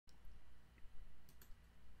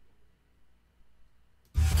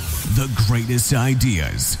The greatest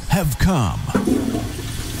ideas have come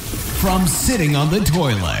from sitting on the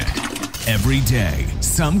toilet. Every day,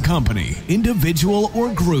 some company, individual,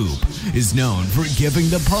 or group is known for giving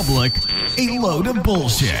the public a load of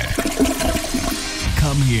bullshit.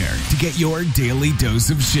 Come here to get your daily dose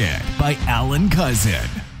of shit by Alan Cousin.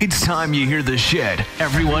 It's time you hear the shit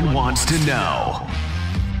everyone wants to know.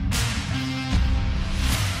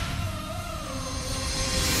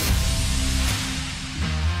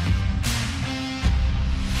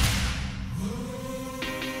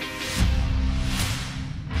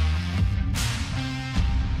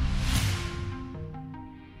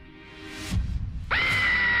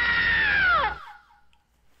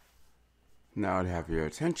 Now to have your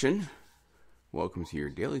attention, welcome to your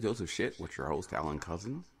daily dose of shit with your host Alan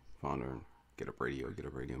Cousin, founder of Get Up Radio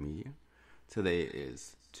Media. Today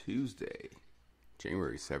is Tuesday,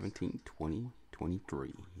 January 17,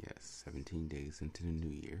 2023. Yes, 17 days into the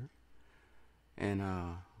new year. And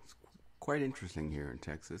it's quite interesting here in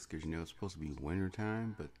Texas because it's supposed to be winter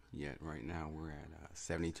time, but yet right now we're at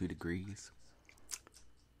 72 degrees.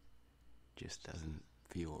 Just doesn't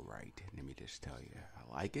feel right. Let me just tell you,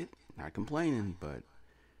 I like it, not complaining, but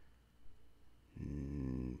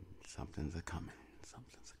something's a coming.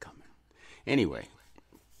 Anyway,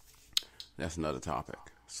 that's another topic.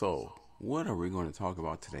 So, what are we going to talk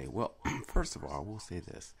about today? Well, first of all, I will say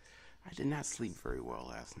this: I did not sleep very well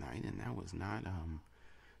last night, and that was not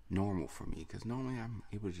normal for me because normally I'm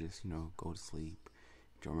able to just go to sleep,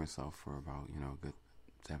 enjoy myself for about a good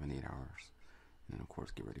 7-8 hours, and then of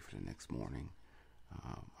course get ready for the next morning.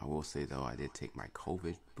 I will say, though, I did take my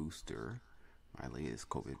COVID booster, my latest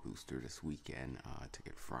COVID booster this weekend. I took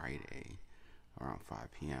it Friday around 5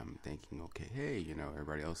 p.m. thinking, okay, hey,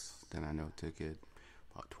 everybody else that I know took it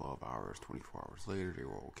about 12 hours, 24 hours later. They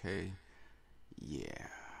were okay. Yeah,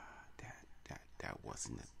 it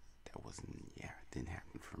didn't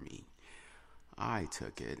happen for me. I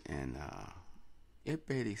took it, and it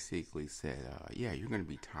basically said, yeah, you're going to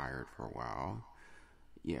be tired for a while.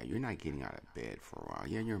 Yeah, you're not getting out of bed for a while.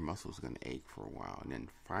 Yeah, your muscles are going to ache for a while. And then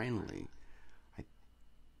finally, I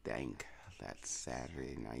think that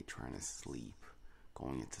Saturday night trying to sleep,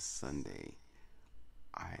 going into Sunday,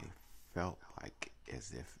 I felt like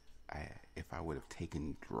as if I would have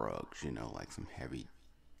taken drugs, like some heavy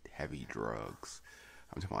drugs.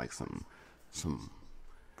 I'm talking like some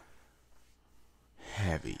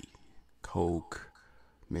heavy coke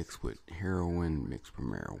mixed with heroin, mixed with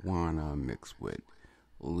marijuana, mixed with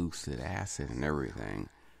lucid acid and everything.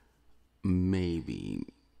 Maybe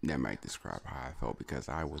that might describe how I felt because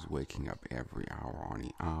I was waking up every hour on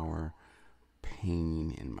the hour,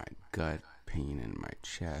 pain in my gut, pain in my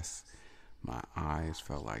chest. My eyes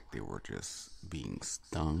felt like they were just being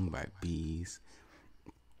stung by bees.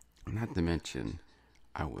 Not to mention,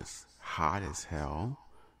 I was hot as hell,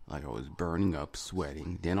 like I was burning up,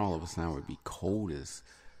 sweating. Then all of a sudden I would be cold as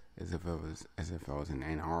if I was in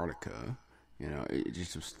Antarctica.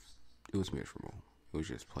 It was miserable. It was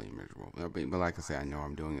just plain miserable. But like I said, I know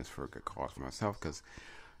I'm doing this for a good cause for myself because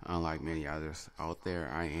unlike many others out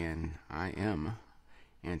there, I am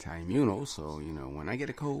anti-immunal. So, when I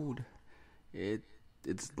get a cold,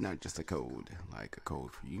 it's not just a cold. Like a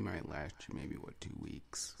cold for you might last you maybe, 2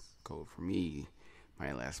 weeks. Cold for me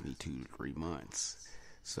might last me 2 to 3 months.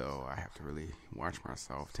 So I have to really watch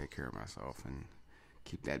myself, take care of myself, and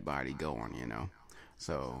keep that body going,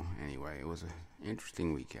 So, anyway, it was an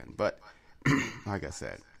interesting weekend. But, like I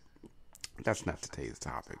said, that's not today's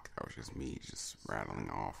topic. That was just me just rattling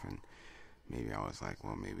off. And maybe I was like,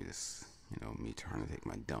 well, maybe this, me trying to take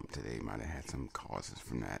my dump today might have had some causes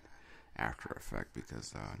from that after effect.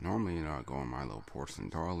 Because normally, I go on my little porcelain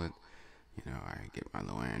toilet. I get my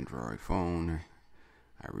little Android phone.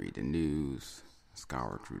 I read the news,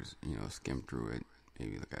 scour through, skim through it,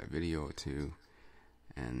 maybe look at a video or two.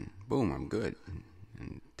 And boom, I'm good.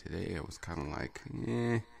 And today I was kind of like,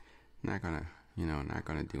 not gonna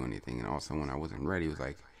do anything. And also when I wasn't ready, it was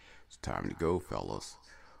like, it's time to go, fellas.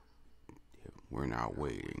 We're not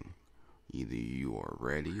waiting. Either you are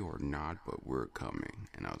ready or not, but we're coming.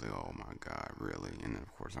 And I was like, oh my God, really? And then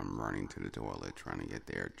of course I'm running to the toilet, trying to get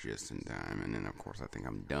there just in time. And then of course I think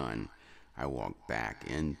I'm done. I walk back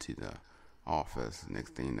into the office.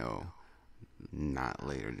 Next thing you know, not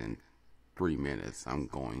later than 3 minutes, I'm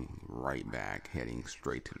going right back, heading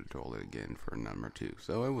straight to the toilet again for number 2.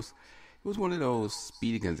 So it was one of those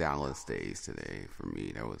Speedy Gonzalez days today for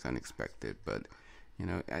me. That was unexpected, but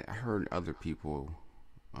I heard other people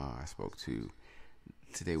I spoke to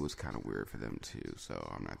today was kind of weird for them too. So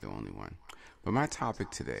I'm not the only one. But my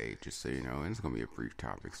topic today, just so you know, and it's gonna be a brief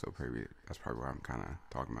topic, so that's probably why I'm kind of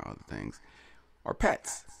talking about other things, are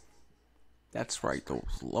pets. That's right,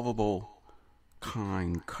 those lovable,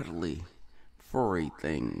 kind, cuddly, furry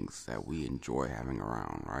things that we enjoy having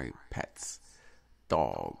around, right? Pets,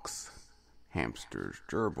 dogs, hamsters,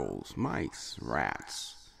 gerbils, mice,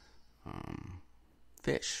 rats,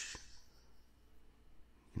 fish.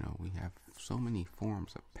 We have so many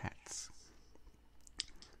forms of pets.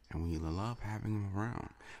 And we love having them around.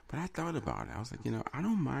 But I thought about it. I was like, I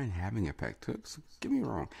don't mind having a pet. So get me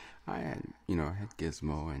wrong. I had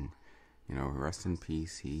Gizmo, and, rest in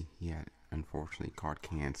peace. He had unfortunately caught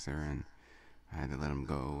cancer, and I had to let him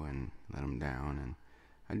go and let him down. And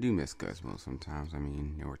I do miss Gizmo sometimes. I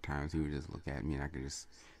mean, there were times he would just look at me, and it's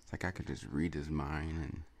like I could just read his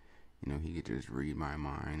mind, and, he could just read my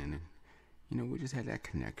mind. And, we just had that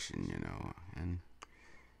connection, and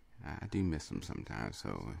I do miss him sometimes.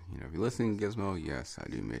 So, if you're listening, Gizmo, yes, I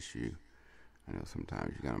do miss you. I know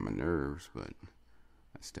sometimes you got on my nerves, but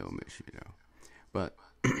I still miss you, though. But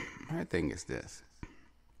my thing is this.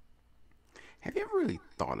 Have you ever really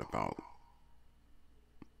thought about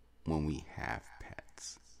when we have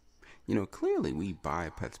pets? Clearly we buy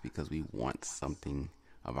pets because we want something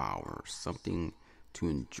of ours, something to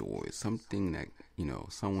enjoy, something that,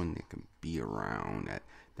 someone that can be around,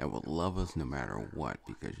 that will love us no matter what,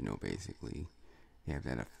 because, basically they have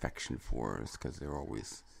that affection for us because they're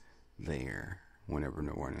always there whenever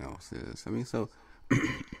no one else is. I mean, so,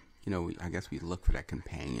 I guess we look for that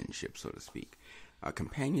companionship, so to speak. A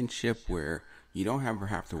companionship where you don't ever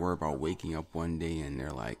have to worry about waking up one day and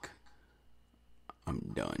they're like,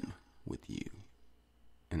 I'm done with you,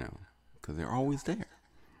 because they're always there.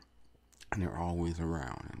 And they're always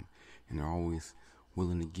around, and they're always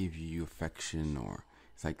willing to give you affection, or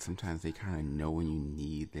it's like sometimes they kind of know when you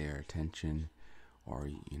need their attention, or,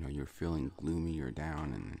 you're feeling gloomy or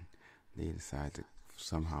down, and they decide to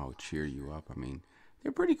somehow cheer you up. I mean,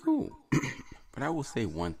 they're pretty cool. But I will say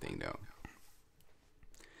one thing, though.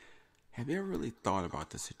 Have you ever really thought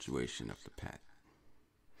about the situation of the pet?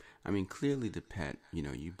 I mean, clearly the pet,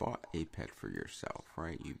 you bought a pet for yourself,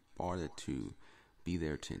 right? You bought it to be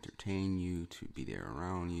there to entertain you, to be there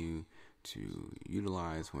around you, to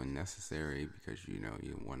utilize when necessary, because you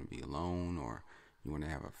want to be alone, or you want to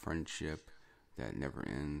have a friendship that never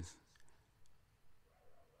ends.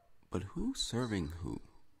 But who's serving who?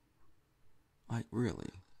 Like,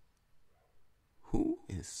 really? Who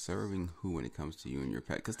is serving who when it comes to you and your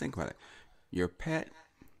pet? Because think about it. Your pet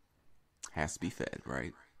has to be fed,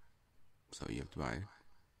 right? So you have to buy,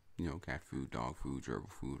 cat food, dog food,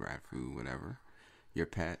 gerbil food, rat food, whatever. Your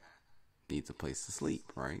pet needs a place to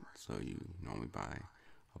sleep, right? So you normally buy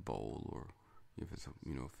a bowl, or if it's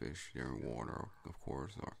fish, they're in water, of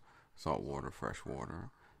course, or salt water, fresh water,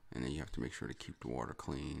 and then you have to make sure to keep the water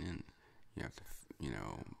clean, and you have to,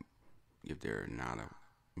 if they're not a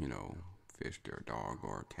fish, they're a dog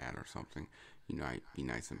or a cat or something, I'd be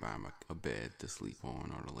nice and buy them a bed to sleep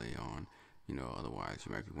on or to lay on. Otherwise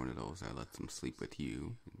you might be one of those that lets them sleep with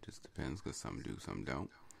you. It just depends, because some do, some don't.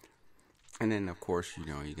 And then, of course, you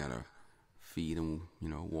gotta feed them,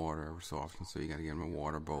 water every so often. So you gotta get them a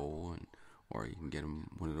water bowl, or you can get them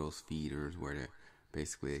one of those feeders where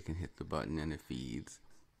they can hit the button and it feeds.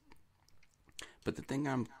 But the thing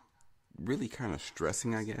I'm really kind of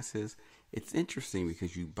stressing, I guess, is it's interesting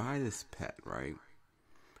because you buy this pet, right?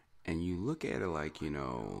 And you look at it like,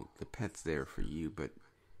 the pet's there for you, but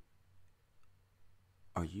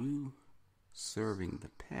are you serving the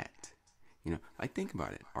pet? Like, think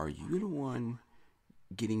about it. Are you the one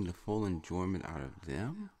getting the full enjoyment out of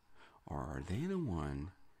them? Or are they the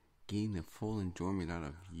one getting the full enjoyment out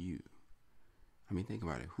of you? I mean, think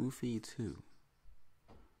about it. Who feeds who?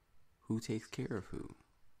 Who takes care of who?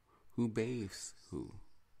 Who bathes who?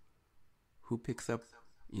 Who picks up,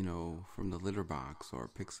 from the litter box, or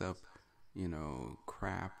picks up,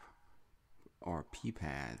 crap or pee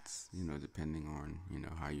pads, depending on,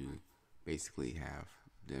 how you basically have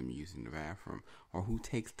them using the bathroom, or who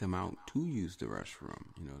takes them out to use the restroom,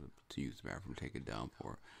 to use the bathroom, take a dump,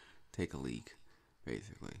 or take a leak,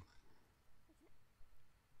 basically.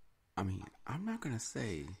 I mean, I'm not going to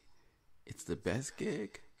say it's the best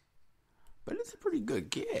gig, but it's a pretty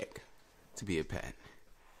good gig to be a pet.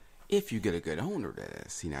 If you get a good owner, that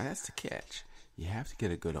is. See, now that's the catch. You have to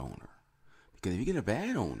get a good owner. Because if you get a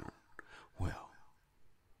bad owner, well,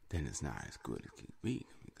 then it's not as good as it can be.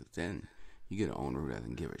 Because then you get an owner who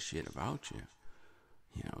doesn't give a shit about you.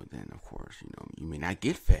 Then of course, you may not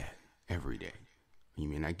get fed every day. You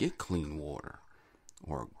may not get clean water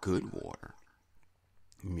or good water.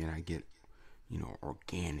 You may not get,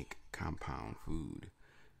 organic compound food.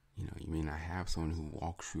 You may not have someone who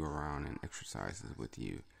walks you around and exercises with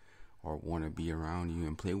you, or want to be around you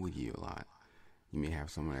and play with you a lot. You may have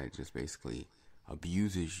someone that just basically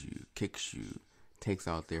abuses you, kicks you, takes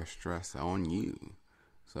out their stress on you.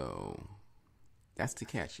 So that's the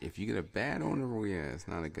catch. If you get a bad owner, well, yeah, it's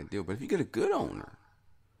not a good deal. But if you get a good owner,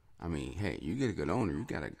 I mean, hey, you get a good owner, you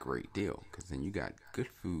got a great deal. Because then you got good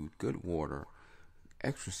food, good water,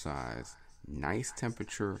 exercise, nice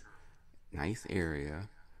temperature, nice area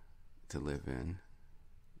to live in.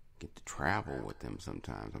 Get to travel with them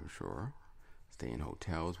sometimes, I'm sure. Stay in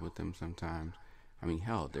hotels with them sometimes. I mean,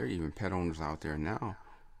 hell, there are even pet owners out there now.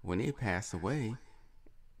 When they pass away,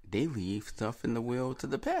 they leave stuff in the will to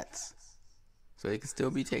the pets so they can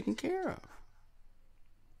still be taken care of.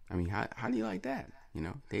 I mean, how do you like that? You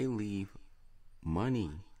know, they leave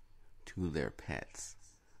money to their pets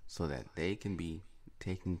so that they can be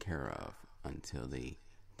taken care of until they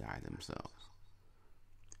die themselves.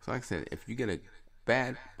 So like I said, if you get a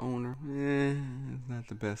bad owner, it's not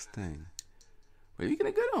the best thing. But if you get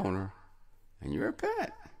a good owner and you're a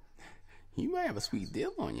pet, you might have a sweet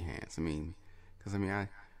deal on your hands. I mean, because I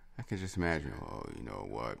can just imagine, oh, you know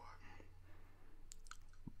what?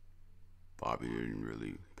 Bobby didn't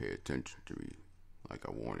really pay attention to me like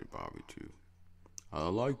I wanted Bobby to. I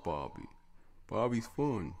like Bobby. Bobby's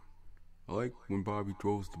fun. I like when Bobby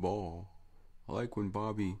throws the ball. I like when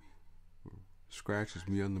Bobby scratches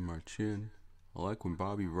me under my chin. I like when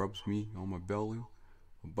Bobby rubs me on my belly.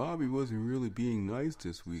 But Bobby wasn't really being nice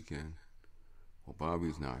this weekend. Well,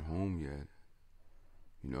 Bobby's not home yet.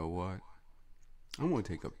 You know what? I'm going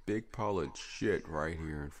to take a big pile of shit right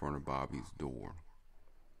here in front of Bobby's door.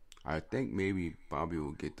 I think maybe Bobby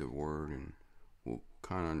will get the word and will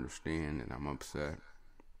kind of understand that I'm upset.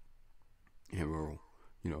 And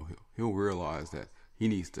he'll realize that he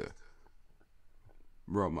needs to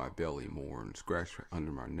rub my belly more and scratch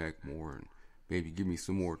under my neck more and maybe give me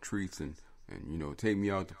some more treats and take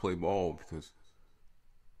me out to play ball, because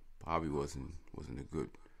Bobby wasn't a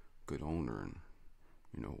good owner,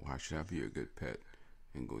 and why should I be a good pet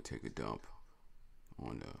and go take a dump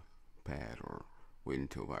on the pad or wait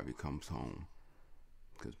until Bobby comes home,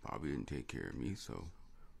 because Bobby didn't take care of me, so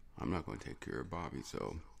I'm not going to take care of Bobby.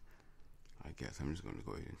 So I guess I'm just going to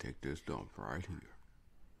go ahead and take this dump right here.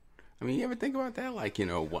 I mean, you ever think about that? Like,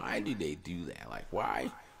 why do they do that? Like,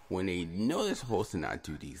 why, when they know they're supposed to not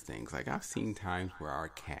do these things? Like, I've seen times where our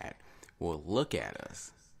cat will look at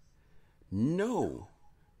us, know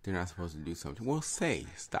they're not supposed to do something. We'll say,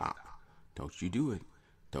 stop. Don't you do it.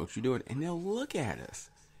 Don't you do it. And they'll look at us.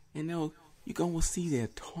 And you gonna see they're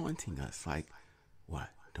taunting us. Like, what?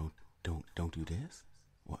 Don't do this?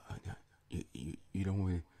 What? You don't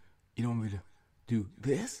want me to do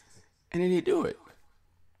this? And then they do it.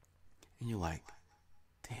 And you're like,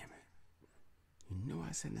 damn it. You know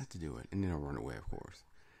I said not to do it. And then they'll run away, of course,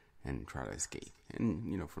 and try to escape.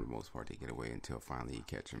 And, for the most part, they get away until finally you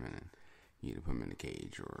catch them and you either put them in a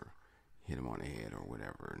cage or hit them on the head or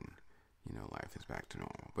whatever. And, life is back to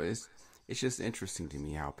normal. But it's just interesting to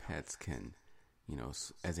me how pets can,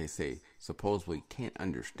 as they say, supposedly can't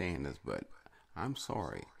understand us. But I'm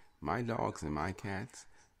sorry. My dogs and my cats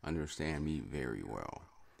understand me very well.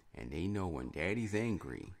 And they know when daddy's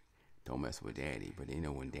angry, don't mess with daddy. But they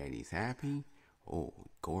know when daddy's happy, oh,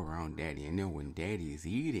 go around daddy. And know when daddy's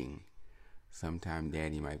eating, sometimes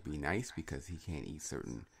daddy might be nice because he can't eat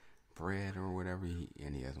certain bread or whatever,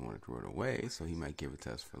 and he doesn't want to throw it away, so he might give it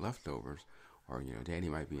to us for leftovers. Or, daddy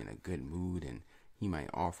might be in a good mood and he might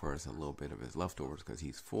offer us a little bit of his leftovers because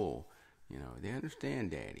he's full. They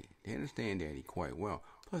understand daddy. They understand daddy quite well.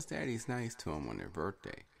 Plus, daddy's nice to them on their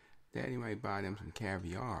birthday. Daddy might buy them some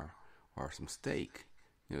caviar or some steak,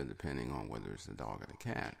 depending on whether it's the dog or the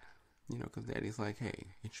cat. Because daddy's like, hey,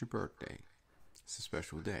 it's your birthday. It's a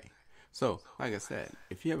special day. So, like I said,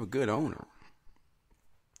 if you have a good owner,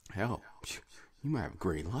 hell, you might have a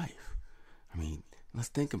great life. I mean, let's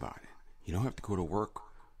think about it. You don't have to go to work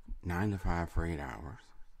 9 to 5 for 8 hours.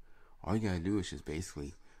 All you got to do is just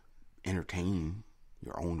basically entertain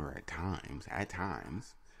your owner at times.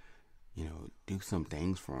 Do some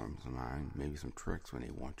things for them, maybe some tricks when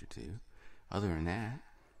they want you to. Other than that,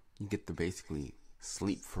 you get to basically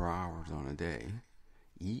sleep for hours on a day.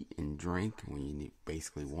 Eat and drink when you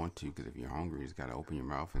basically want to, because if you're hungry, you just got to open your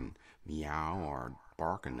mouth and meow or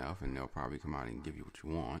bark enough, and they'll probably come out and give you what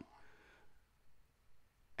you want.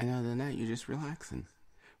 And other than that, you're just relaxing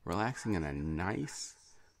in a nice,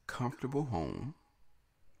 comfortable home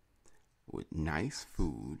with nice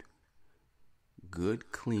food,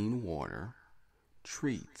 good, clean water,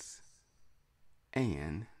 treats,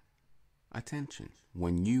 and attention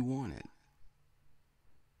when you want it.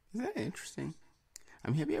 Is that interesting? I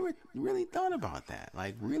mean, have you ever really thought about that?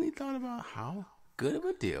 Like, really thought about how good of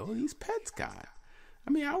a deal these pets got?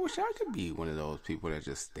 I mean, I wish I could be one of those people that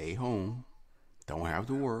just stay home, don't have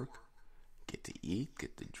to work, get to eat,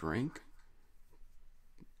 get to drink,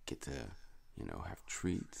 get to, have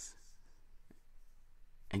treats,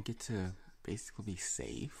 and get to basically be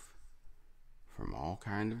safe from all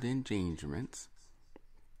kind of endangerments.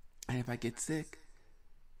 And if I get sick,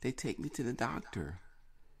 they take me to the doctor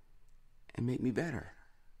and make me better.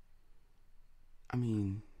 I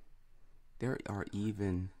mean, there are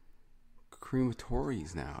even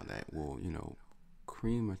crematories now that will,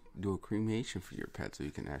 do a cremation for your pet, so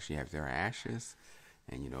you can actually have their ashes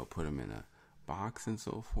and, put them in a box and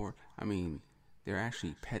so forth. I mean, there are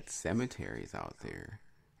actually pet cemeteries out there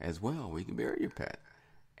as well where you can bury your pet.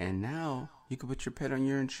 And now you can put your pet on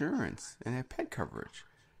your insurance and have pet coverage.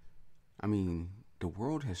 I mean, the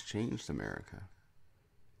world has changed America.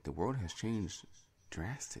 The world has changed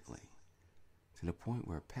drastically to the point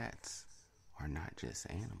where pets are not just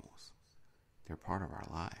animals. They're part of our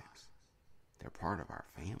lives. They're part of our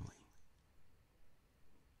family.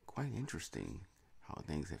 Quite interesting how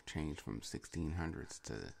things have changed from 1600s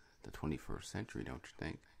to the 21st century, don't you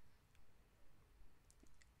think?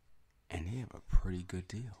 And they have a pretty good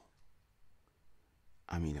deal.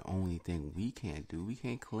 I mean, the only thing we can't do, we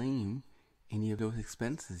can't claim any of those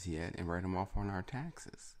expenses yet and write them off on our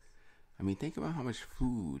taxes. I mean, think about how much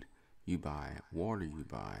food you buy, water you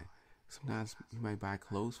buy. Sometimes you might buy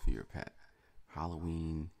clothes for your pet.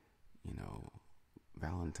 Halloween,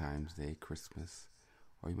 Valentine's Day, Christmas.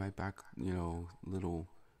 Or you might buy, little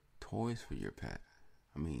toys for your pet.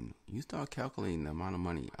 I mean, you start calculating the amount of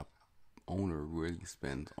money a owner really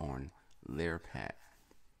spends on their pet.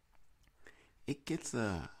 It gets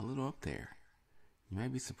a little up there. You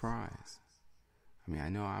might be surprised. I mean, I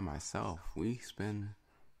know I myself, we spend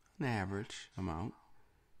an average amount.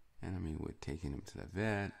 And I mean, we're taking them to the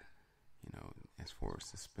vet, as far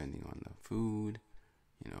as the spending on the food,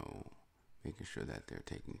 making sure that they're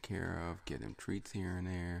taken care of, get them treats here and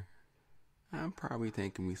there. I'm probably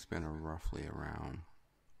thinking we spend roughly around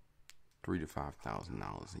 $3,000 to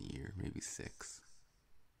 $5,000 a year, maybe $6,000.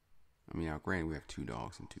 I mean, now granted, we have 2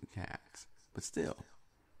 dogs and 2 cats, but still,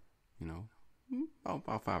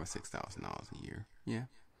 about $5,000 or $6,000 a year. Yeah,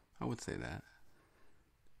 I would say that.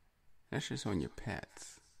 That's just on your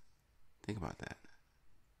pets. Think about that.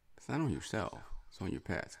 It's not on yourself. It's on your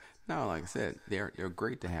pets. Now, like I said, they're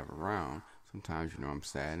great to have around. Sometimes, I'm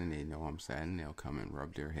sad and they know I'm sad and they'll come and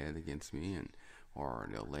rub their head against me or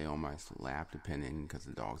they'll lay on my lap, depending, because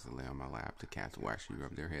the dogs will lay on my lap. The cats will actually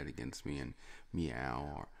rub their head against me and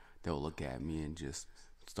meow, or they'll look at me and just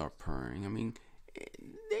start purring. I mean,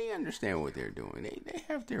 they understand what they're doing. They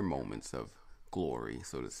have their moments of glory,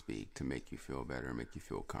 so to speak, to make you feel better, make you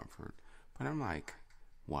feel comfort. But I'm like,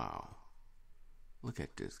 wow, look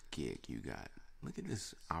at this gig you got. Look at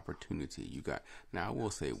this opportunity you got. Now, I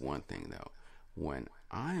will say one thing, though. When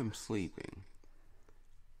I am sleeping,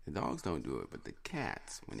 the dogs don't do it, but the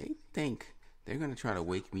cats, when they think they're going to try to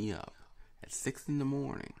wake me up at 6 in the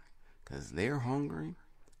morning because they're hungry,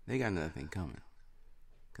 they got nothing coming.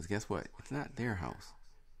 Because guess what? It's not their house.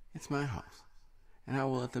 It's my house. And I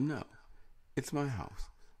will let them know. It's my house.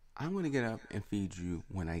 I'm going to get up and feed you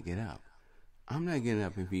when I get up. I'm not getting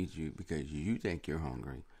up and feed you because you think you're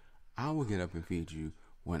hungry. I will get up and feed you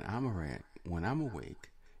when I'm awake,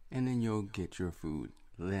 and then you'll get your food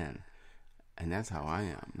then. And that's how I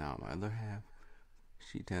am. Now, my other half,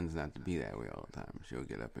 she tends not to be that way all the time. She'll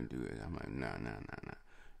get up and do it. I'm like, no.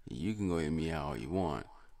 You can go ahead and meow all you want.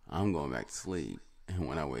 I'm going back to sleep. And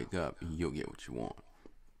when I wake up, you'll get what you want.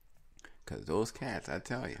 Because those cats, I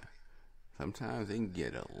tell you, sometimes they can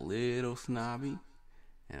get a little snobby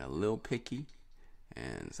and a little picky.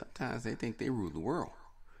 And sometimes they think they rule the world.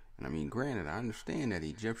 And I mean, granted, I understand that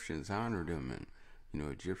Egyptians honored them. And,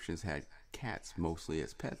 Egyptians had cats mostly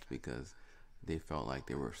as pets because they felt like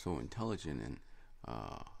they were so intelligent and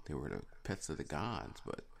they were the pets of the gods.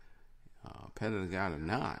 But pet of the god or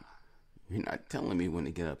not, you're not telling me when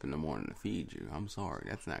to get up in the morning to feed you. I'm sorry,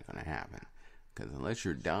 that's not going to happen. Because unless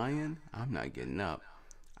you're dying, I'm not getting up.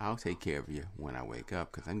 I'll take care of you when I wake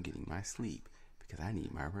up because I'm getting my sleep because I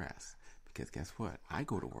need my rest. Because guess what? I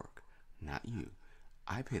go to work, not you.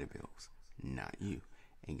 I pay the bills, not you.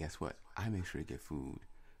 And guess what? I make sure to get food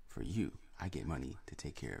for you. I get money to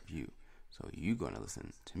take care of you. So you're going to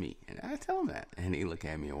listen to me. And I tell them that. And they look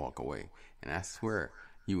at me and walk away. And I swear,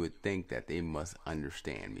 you would think that they must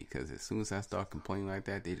understand me. Because as soon as I start complaining like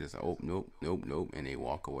that, they just, oh, nope. And they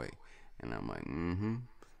walk away. And I'm like,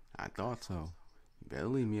 I thought so. You better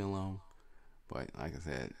leave me alone. But like I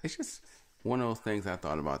said, it's just one of those things I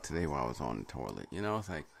thought about today while I was on the toilet. It's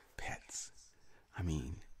like pets. I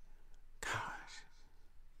mean, gosh,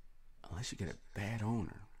 unless you get a bad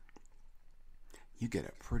owner, you get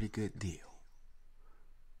a pretty good deal.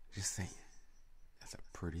 Just saying. That's a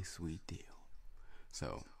pretty sweet deal.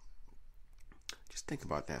 So, just think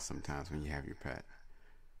about that sometimes when you have your pet.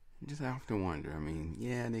 Just often wonder, I mean,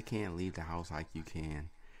 yeah, they can't leave the house like you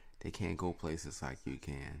can. They can't go places like you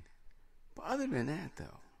can. But other than that,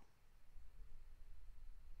 though,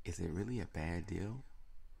 is it really a bad deal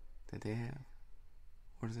that they have?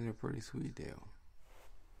 Or is it a pretty sweet deal?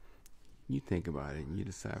 You think about it and you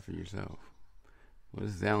decide for yourself. Well,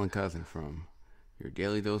 this is Alan Cousin from your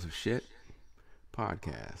Daily Dose of Shit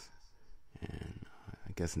podcast. And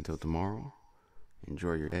I guess until tomorrow,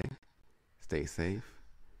 enjoy your day, stay safe,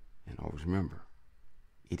 and always remember,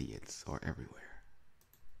 idiots are everywhere.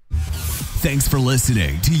 Thanks for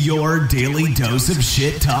listening to your Daily Dose of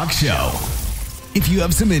Shit talk show. If you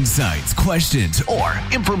have some insights, questions, or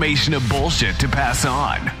information of bullshit to pass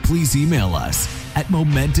on, please email us at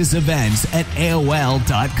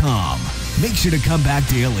momentousevents@aol.com. Make sure to come back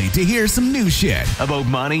daily to hear some new shit about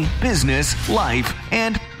money, business, life,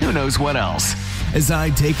 and who knows what else as I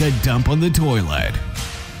take a dump on the toilet.